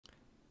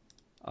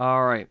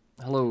Alright,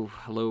 hello.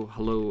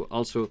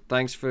 Also,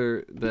 thanks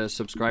for the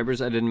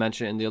subscribers. I didn't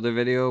mention it in the other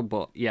video,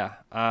 but yeah,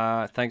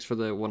 thanks for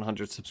the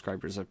 100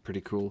 subscribers. That's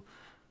pretty cool.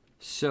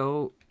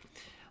 So,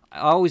 I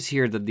always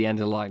hear that the end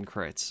of the line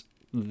crates,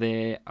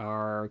 they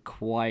are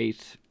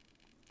quite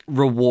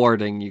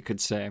rewarding, you could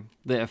say.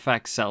 The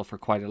effects sell for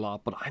quite a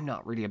lot, but I'm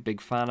not really a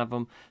big fan of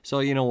them. So,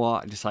 you know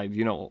what? I decided,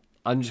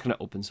 I'm just going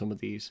to open some of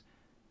these.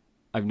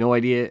 I've no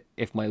idea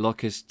if my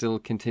luck is still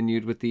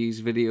continued with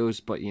these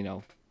videos, but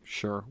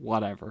sure,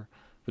 whatever.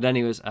 But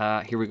anyways,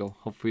 here we go.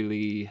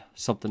 Hopefully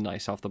something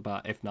nice off the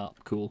bat. If not,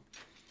 cool.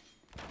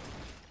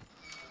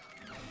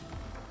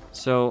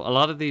 So a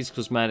lot of these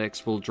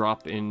cosmetics will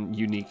drop in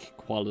unique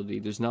quality.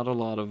 There's not a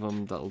lot of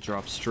them that'll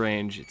drop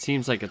strange. It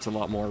seems like it's a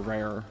lot more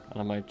rare,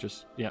 and I might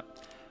just, yeah.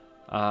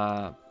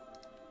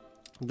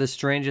 The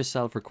strangest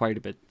sell for quite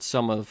a bit.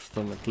 Some of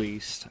them at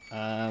least.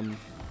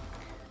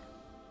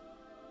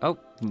 Oh,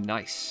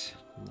 nice.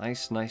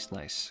 Nice.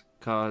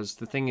 Because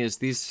the thing is,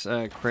 these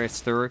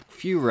crates, there are a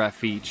few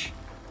ref each.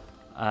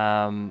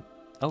 Oh,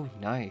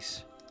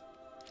 nice.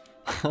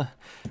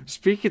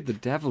 Speak of the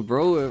devil,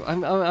 bro.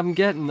 I'm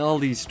getting all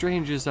these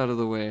strangers out of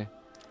the way.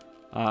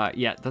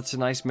 Yeah, that's a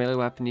nice melee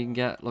weapon you can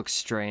get. Looks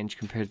strange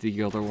compared to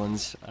the other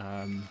ones.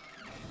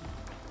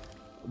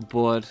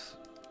 But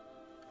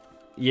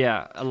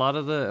yeah, a lot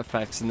of the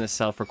effects in this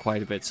sell for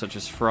quite a bit, such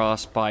as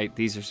frostbite.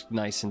 These are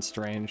nice and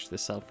strange. They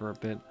sell for a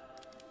bit.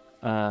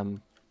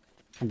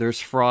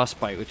 There's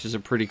frostbite, which is a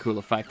pretty cool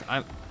effect.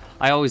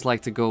 I always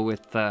like to go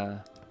with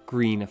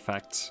green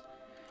effects,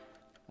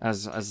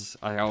 as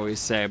I always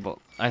say, but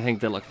I think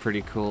they look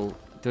pretty cool.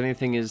 The only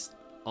thing is,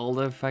 all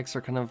the effects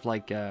are kind of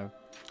like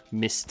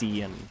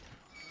misty and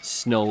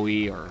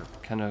snowy, or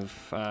kind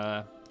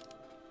of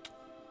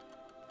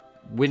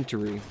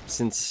wintry,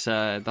 since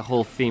the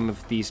whole theme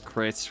of these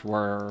crates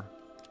were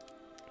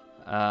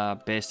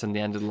based on the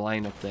end of the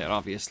line update,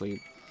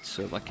 obviously.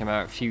 So that came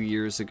out a few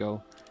years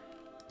ago.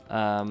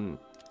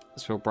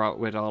 So it brought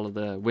with all of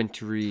the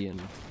wintry,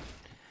 and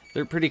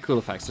they're pretty cool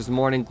effects. There's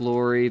Morning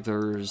Glory,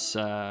 there's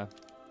I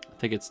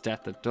think it's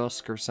Death at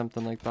Dusk or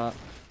something like that,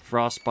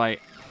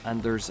 Frostbite,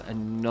 and there's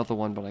another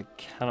one, but I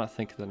cannot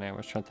think of the name. I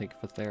was trying to think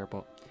of it there,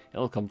 but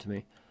it'll come to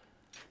me.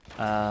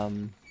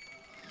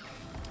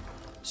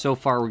 So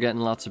far we're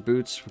getting lots of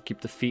boots. We'll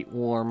keep the feet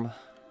warm.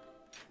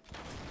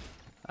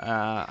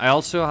 I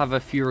also have a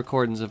few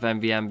recordings of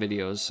MVM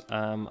videos.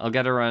 I'll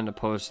get around to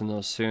posting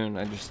those soon.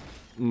 I just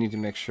need to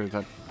make sure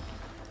that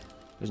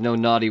there's no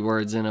naughty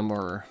words in them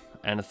or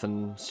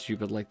anything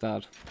stupid like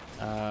that.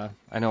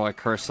 I know I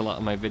curse a lot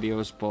in my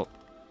videos, but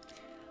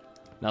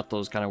not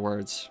those kind of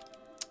words.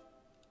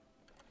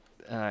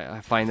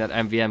 I find that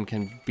MVM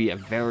can be a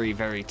very,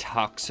 very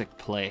toxic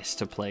place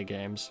to play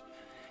games.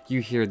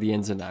 You hear the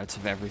ins and outs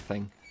of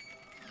everything.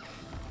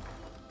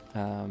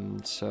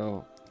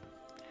 So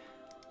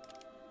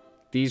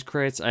these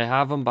crates, I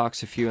have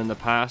unboxed a few in the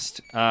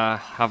past.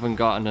 Haven't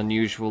gotten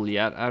unusual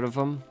yet out of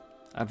them.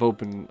 I've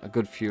opened a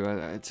good few.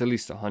 It's at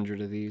least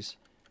 100 of these.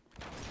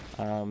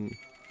 I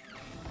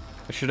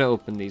should have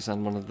opened these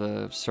on one of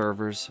the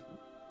servers.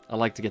 I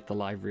like to get the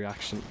live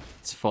reaction.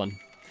 It's fun.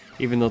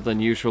 Even though the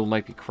unusual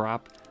might be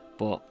crap,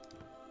 but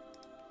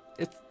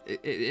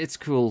it's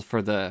cool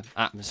for the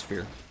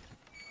atmosphere.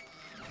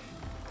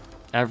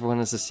 Everyone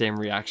has the same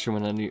reaction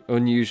when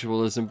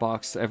unusual is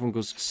unboxed. Everyone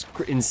goes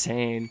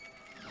insane.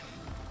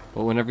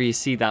 But whenever you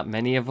see that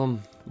many of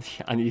them,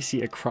 and you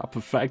see a crap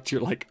effect,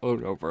 you're like, oh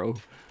no, bro.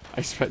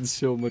 I spent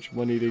so much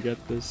money to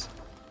get this.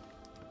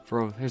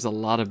 Bro, there's a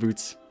lot of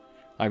boots.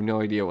 I have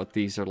no idea what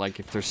these are like,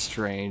 if they're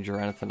strange or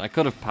anything. I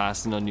could have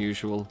passed an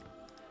unusual,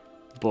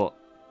 but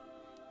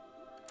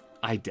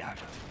I doubt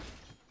it.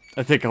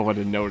 I think I would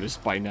have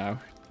noticed by now.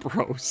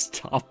 Bro,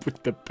 stop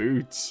with the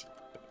boots.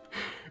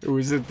 It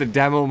was at the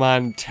demo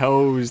man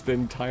toes the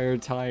entire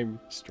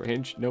time.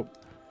 Strange? Nope.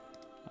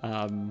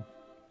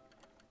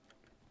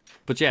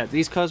 But yeah,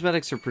 these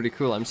cosmetics are pretty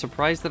cool. I'm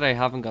surprised that I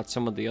haven't got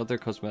some of the other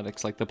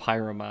cosmetics, like the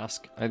Pyro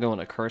Mask. I don't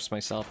want to curse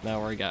myself now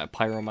where I get a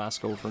Pyro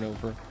Mask over and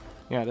over.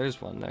 Yeah, there's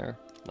one there.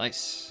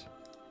 Nice.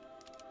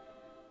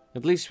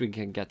 At least we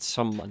can get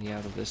some money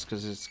out of this,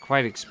 because it's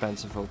quite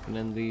expensive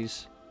opening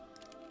these.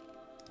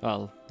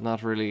 Well,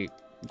 not really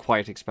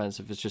quite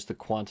expensive, it's just the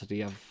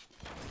quantity of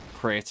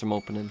crates I'm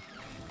opening.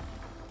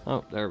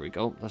 Oh, there we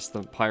go. That's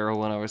the Pyro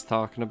one I was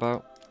talking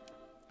about.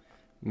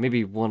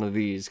 Maybe one of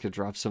these could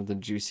drop something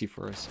juicy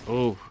for us.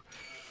 Oh,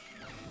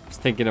 I was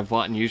thinking of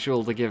what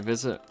unusual to give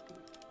visit.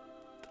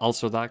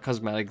 Also, that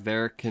cosmetic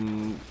there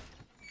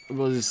there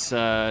was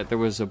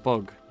a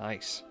bug.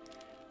 Nice.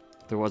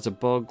 There was a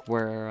bug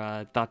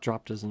where that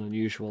dropped as an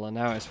unusual, and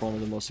now it's one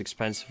of the most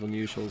expensive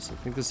unusuals. I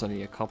think there's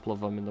only a couple of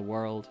them in the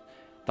world.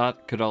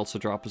 That could also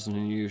drop as an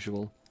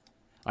unusual.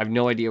 I have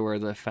no idea where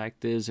the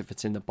effect is, if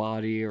it's in the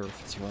body or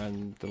if it's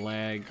around the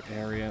leg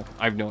area.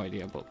 I have no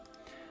idea, but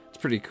it's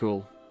pretty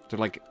cool. They're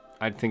like,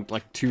 I think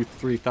like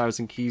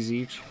 2,000-3,000 keys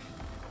each.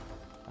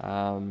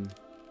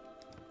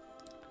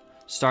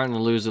 Starting to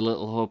lose a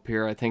little hope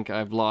here. I think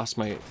I've lost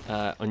my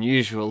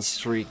unusual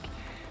streak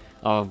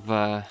of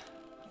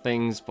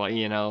things, but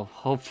you know,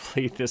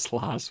 hopefully this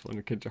last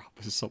one could drop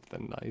us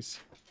something nice.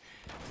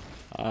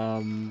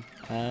 And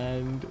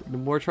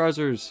more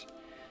trousers.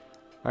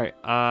 Alright,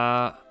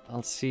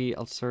 I'll see,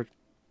 I'll sort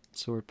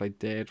by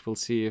date. We'll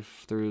see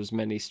if there's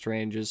many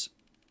strangers.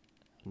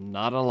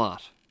 Not a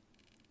lot.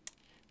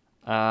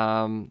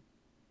 I'll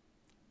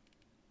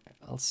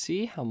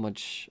see how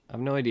much, I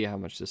have no idea how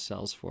much this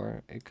sells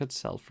for. It could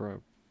sell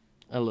for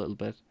a little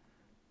bit.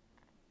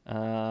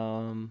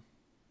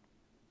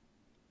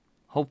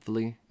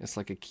 Hopefully it's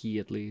like a key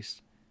at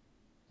least.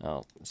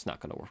 Oh, it's not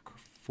gonna work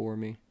for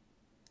me.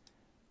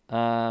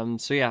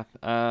 So yeah,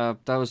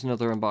 that was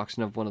another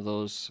unboxing of one of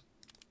those.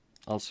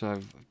 Also,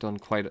 I've done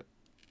quite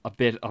a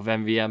bit of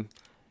MVM.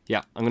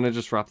 Yeah, I'm gonna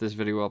just wrap this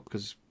video up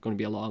because it's gonna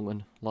be a long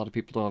one. A lot of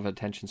people don't have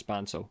attention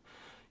span, so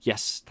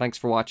yes, thanks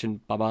for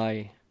watching. Bye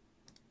bye.